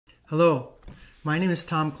Hello, my name is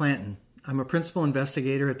Tom Clanton. I'm a Principal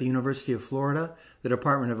Investigator at the University of Florida, the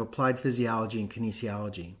Department of Applied Physiology and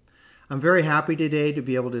Kinesiology. I'm very happy today to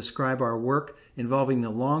be able to describe our work involving the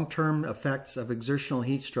long-term effects of exertional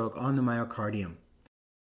heat stroke on the myocardium.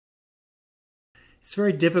 It's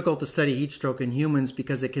very difficult to study heat stroke in humans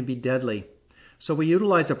because it can be deadly. So we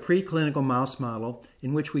utilize a preclinical mouse model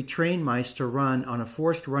in which we train mice to run on a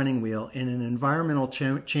forced running wheel in an environmental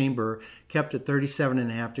chamber kept at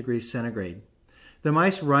 37.5 degrees centigrade. The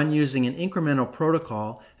mice run using an incremental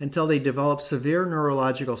protocol until they develop severe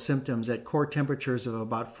neurological symptoms at core temperatures of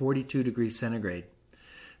about 42 degrees centigrade.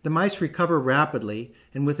 The mice recover rapidly,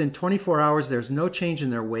 and within 24 hours there's no change in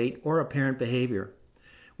their weight or apparent behavior.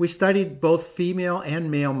 We studied both female and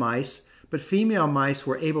male mice, but female mice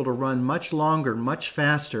were able to run much longer, much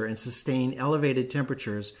faster, and sustain elevated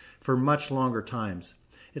temperatures for much longer times.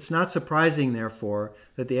 It's not surprising, therefore,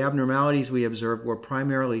 that the abnormalities we observed were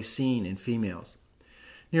primarily seen in females.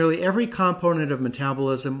 Nearly every component of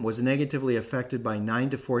metabolism was negatively affected by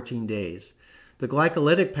 9 to 14 days. The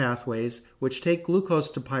glycolytic pathways, which take glucose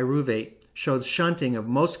to pyruvate, showed shunting of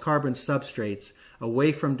most carbon substrates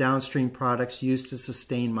away from downstream products used to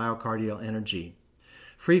sustain myocardial energy.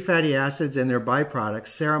 Free fatty acids and their byproducts,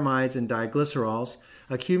 ceramides and diglycerols,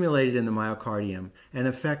 accumulated in the myocardium, an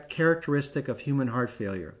effect characteristic of human heart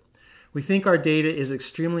failure. We think our data is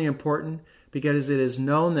extremely important because it is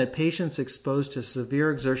known that patients exposed to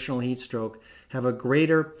severe exertional heat stroke have a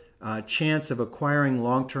greater chance of acquiring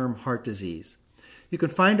long-term heart disease. You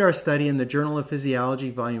can find our study in the Journal of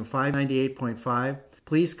Physiology, volume 598.5.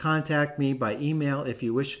 Please contact me by email if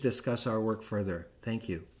you wish to discuss our work further. Thank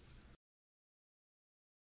you.